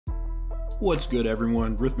What's good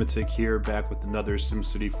everyone, Arithmetic here, back with another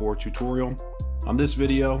SimCity 4 tutorial. On this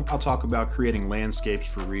video, I'll talk about creating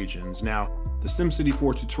landscapes for regions. Now, the SimCity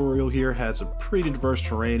 4 tutorial here has a pretty diverse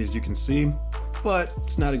terrain as you can see, but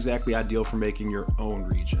it's not exactly ideal for making your own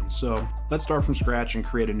region. So let's start from scratch and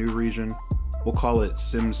create a new region. We'll call it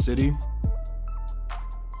SimCity.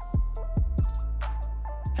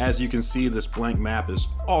 As you can see, this blank map is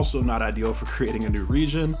also not ideal for creating a new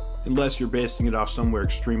region, unless you're basing it off somewhere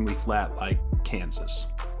extremely flat like Kansas.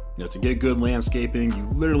 To get good landscaping, you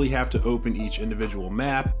literally have to open each individual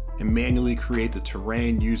map and manually create the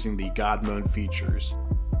terrain using the God mode features.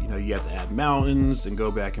 You have to add mountains and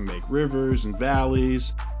go back and make rivers and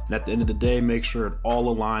valleys, and at the end of the day, make sure it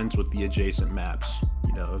all aligns with the adjacent maps.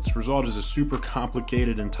 Its result is a super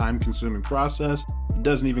complicated and time-consuming process. It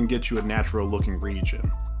doesn't even get you a natural looking region.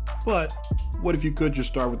 But what if you could just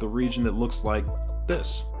start with a region that looks like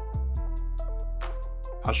this?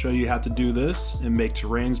 I'll show you how to do this and make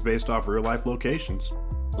terrains based off real life locations.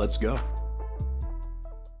 Let's go.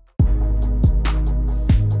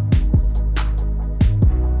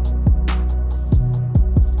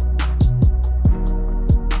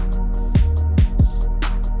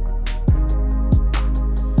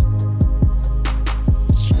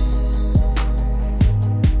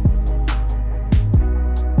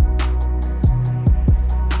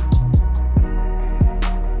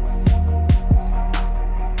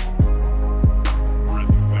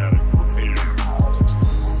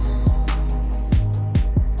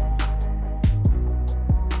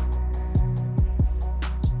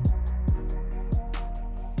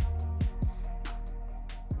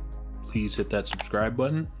 Please hit that subscribe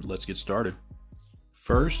button. Let's get started.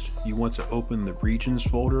 First, you want to open the Regions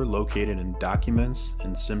folder located in Documents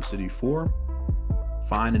in SimCity 4.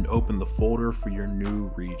 Find and open the folder for your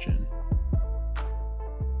new region.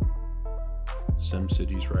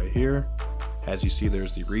 SimCity's right here. As you see,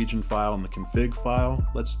 there's the region file and the config file.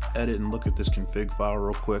 Let's edit and look at this config file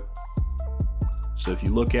real quick. So if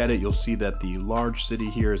you look at it, you'll see that the large city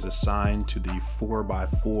here is assigned to the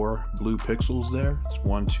 4x4 blue pixels there. It's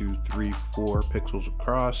 1, 2, 3, 4 pixels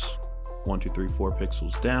across, 1, 2, 3, 4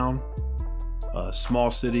 pixels down. A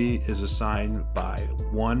small city is assigned by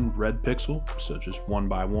 1 red pixel, so just 1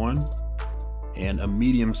 by 1. And a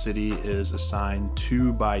medium city is assigned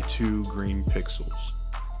 2 by 2 green pixels.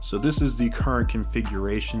 So this is the current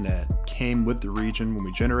configuration that came with the region when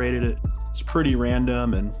we generated it. It's pretty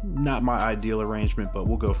random and not my ideal arrangement, but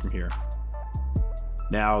we'll go from here.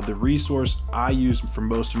 Now, the resource I use for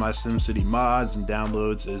most of my SimCity mods and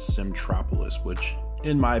downloads is Simtropolis, which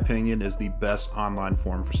in my opinion is the best online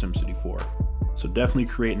forum for SimCity 4. So definitely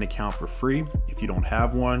create an account for free if you don't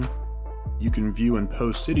have one. You can view and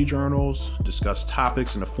post city journals, discuss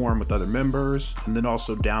topics in a forum with other members, and then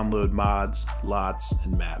also download mods, lots,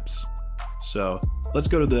 and maps. So let's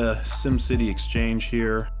go to the SimCity Exchange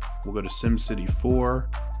here. We'll go to SimCity 4,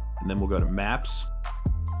 and then we'll go to Maps.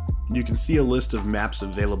 And you can see a list of maps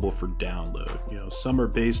available for download. Some are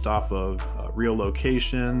based off of real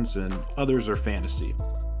locations, and others are fantasy.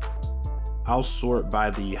 I'll sort by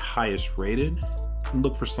the highest rated and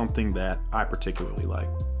look for something that I particularly like.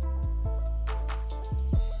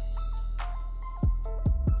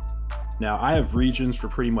 Now, I have regions for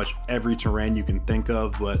pretty much every terrain you can think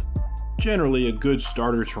of, but generally a good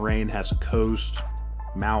starter terrain has a coast,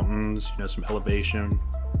 mountains, some elevation,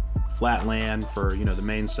 flat land for, the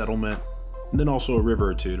main settlement, and then also a river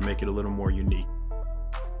or two to make it a little more unique.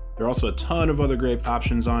 There are also a ton of other great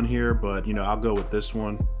options on here, but, I'll go with this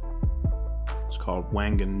one. It's called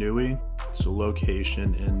Wanganui. It's a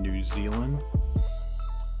location in New Zealand.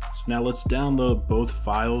 So now let's download both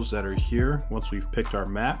files that are here once we've picked our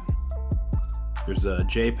map. There's a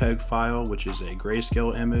JPEG file, which is a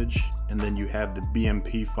Grayscale image, and then you have the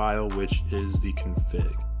BMP file, which is the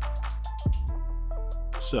config.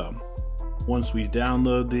 So once we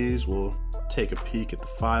download these, we'll take a peek at the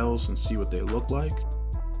files and see what they look like.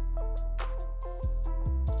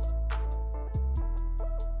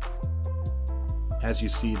 As you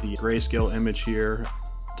see, the Grayscale image here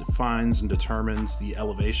defines and determines the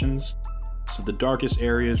elevations. So the darkest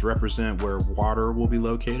areas represent where water will be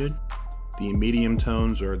located. The medium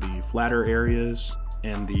tones are the flatter areas,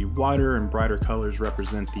 and the wider and brighter colors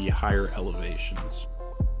represent the higher elevations.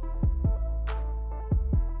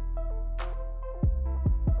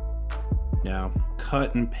 Now,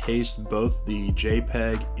 cut and paste both the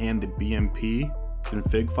JPEG and the BMP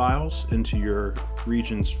config files into your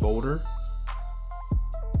regions folder.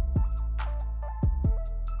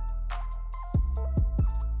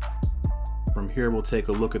 From here, we'll take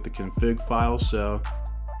a look at the config file. So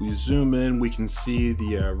we zoom in, we can see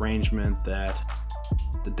the arrangement that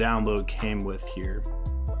the download came with here.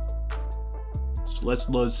 So let's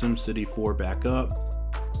load SimCity 4 back up,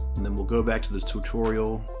 and then we'll go back to the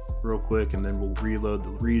tutorial real quick, and then we'll reload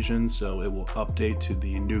the region so it will update to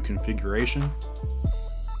the new configuration.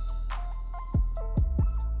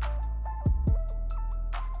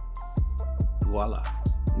 Voila.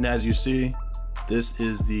 And as you see, this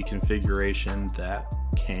is the configuration that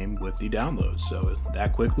came with the download. So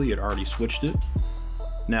that quickly, it already switched it.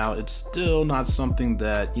 Now, it's still not something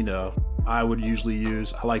that, I would usually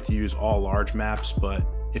use. I like to use all large maps, but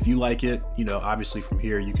if you like it, obviously from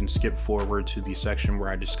here, you can skip forward to the section where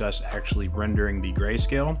I discuss actually rendering the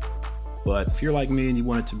grayscale. But if you're like me and you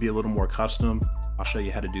want it to be a little more custom, I'll show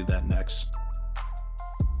you how to do that next.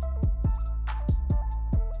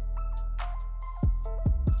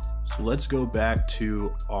 So let's go back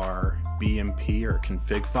to our BMP or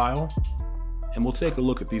config file, and we'll take a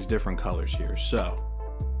look at these different colors here. So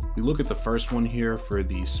we look at the first one here for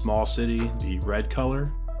the small city, the red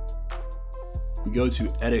color. We go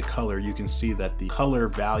to edit color, you can see that the color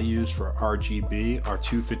values for RGB are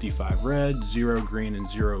 255 red, 0 green, and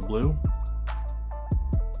 0 blue.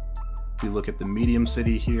 We look at the medium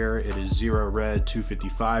city here, it is 0 red,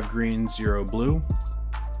 255 green, 0 blue.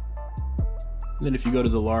 And then if you go to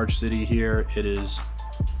the large city here, it is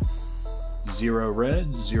 0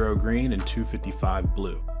 red, 0 green, and 255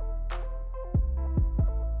 blue.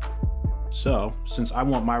 So since I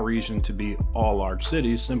want my region to be all large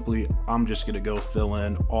cities, I'm just gonna go fill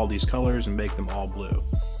in all these colors and make them all blue.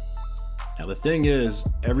 Now the thing is,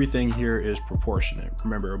 everything here is proportionate.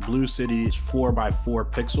 Remember, a blue city is 4 by 4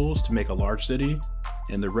 pixels to make a large city,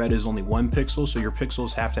 and the red is only 1 pixel, so your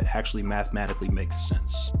pixels have to actually mathematically make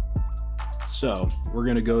sense. So we're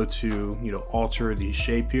gonna go to, alter the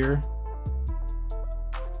shape here.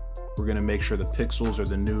 We're gonna make sure the pixels are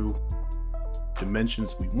the new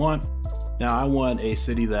dimensions we want. Now I want a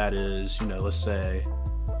city that is, let's say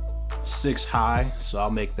 6 high. So I'll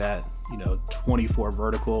make that, 24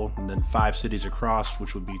 vertical, and then 5 cities across,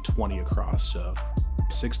 which would be 20 across. So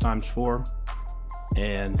 6 times 4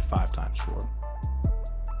 and 5 times 4.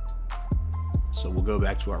 So we'll go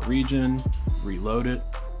back to our region, reload it.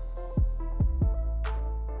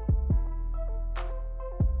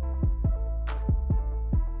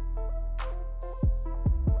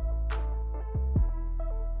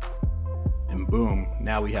 And boom,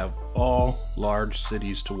 now we have all large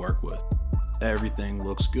cities to work with. Everything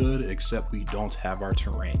looks good, except we don't have our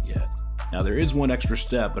terrain yet. Now there is one extra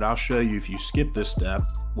step, but I'll show you if you skip this step,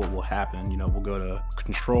 what will happen. We'll go to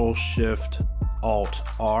Ctrl Shift Alt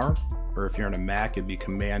R, or if you're on a Mac, it'd be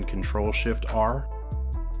Command Ctrl Shift R.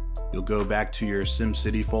 You'll go back to your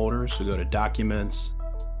SimCity folder, so go to Documents,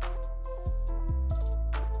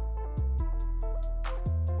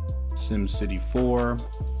 SimCity 4,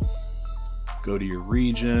 go to your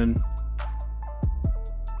region,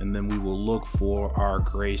 and then we will look for our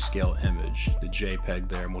grayscale image, the JPEG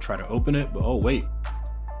there, and we'll try to open it, but oh wait,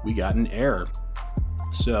 we got an error.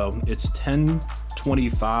 So it's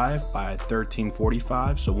 1025 by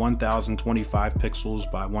 1345, so 1025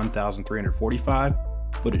 pixels by 1345,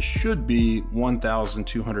 but it should be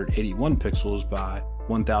 1281 pixels by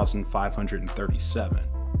 1537.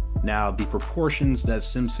 Now the proportions that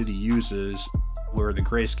SimCity uses, where the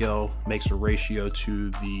grayscale makes a ratio to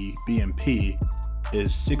the BMP,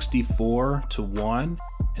 is 64 to 1,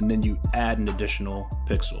 and then you add an additional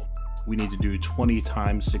pixel. We need to do 20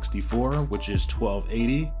 times 64, which is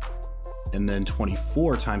 1280, and then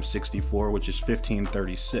 24 times 64, which is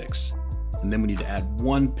 1536. And then we need to add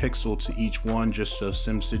 1 pixel to each one, just so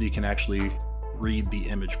SimCity can actually read the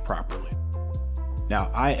image properly. Now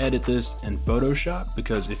I edit this in Photoshop,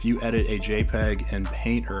 because if you edit a JPEG in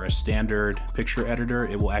Paint or a standard picture editor,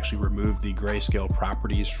 it will actually remove the grayscale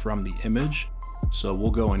properties from the image. So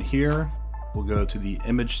we'll go in here, we'll go to the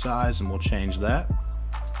image size, and we'll change that.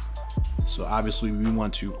 So obviously we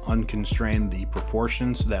want to unconstrain the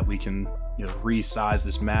proportions so that we can resize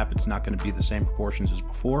this map. It's not going to be the same proportions as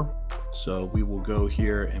before. So we will go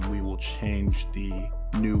here and we will change the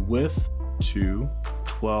new width to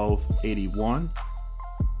 1281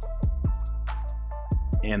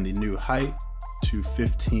 and the new height to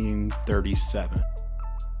 1537.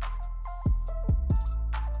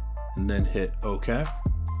 And then hit OK.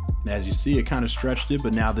 And as you see, it kind of stretched it,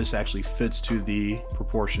 but now this actually fits to the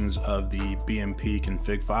proportions of the BMP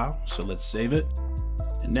config file. So let's save it.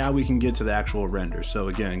 And now we can get to the actual render. So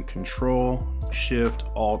again, Ctrl Shift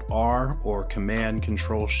Alt R or Command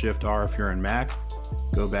Ctrl Shift R if you're in Mac.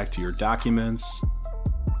 Go back to your Documents,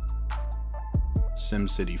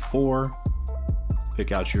 SimCity 4,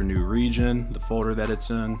 pick out your new region, the folder that it's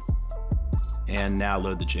in, and now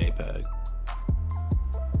load the JPEG.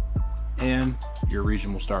 and your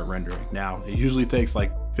region will start rendering. Now, it usually takes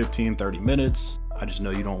like 15-30 minutes. I just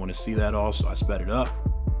know you don't want to see that all, so I sped it up.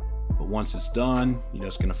 But once it's done,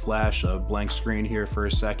 it's gonna flash a blank screen here for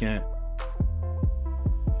a second,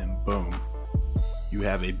 and boom. You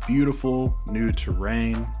have a beautiful new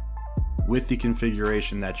terrain with the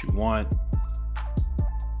configuration that you want.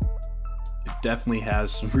 It definitely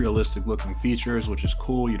has some realistic looking features, which is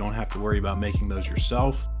cool. You don't have to worry about making those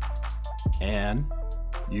yourself. And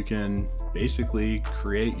you can basically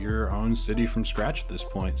create your own city from scratch at this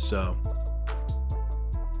point. So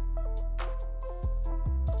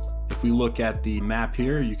if we look at the map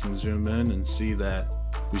here, you can zoom in and see that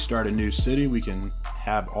if we start a new city, we can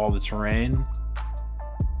have all the terrain.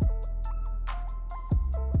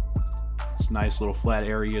 It's a nice little flat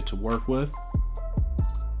area to work with.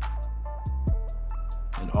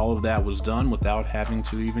 And all of that was done without having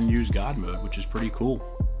to even use God mode, which is pretty cool.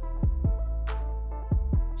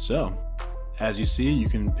 So, as you see, you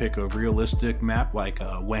can pick a realistic map like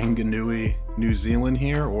Wanganui, New Zealand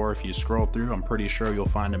here, or if you scroll through, I'm pretty sure you'll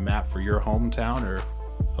find a map for your hometown or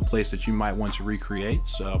a place that you might want to recreate.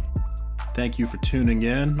 So, thank you for tuning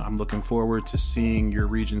in. I'm looking forward to seeing your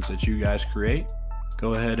regions that you guys create.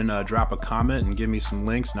 Go ahead and drop a comment and give me some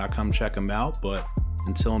links and I'll come check them out. But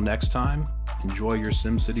until next time, enjoy your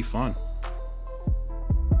SimCity fun.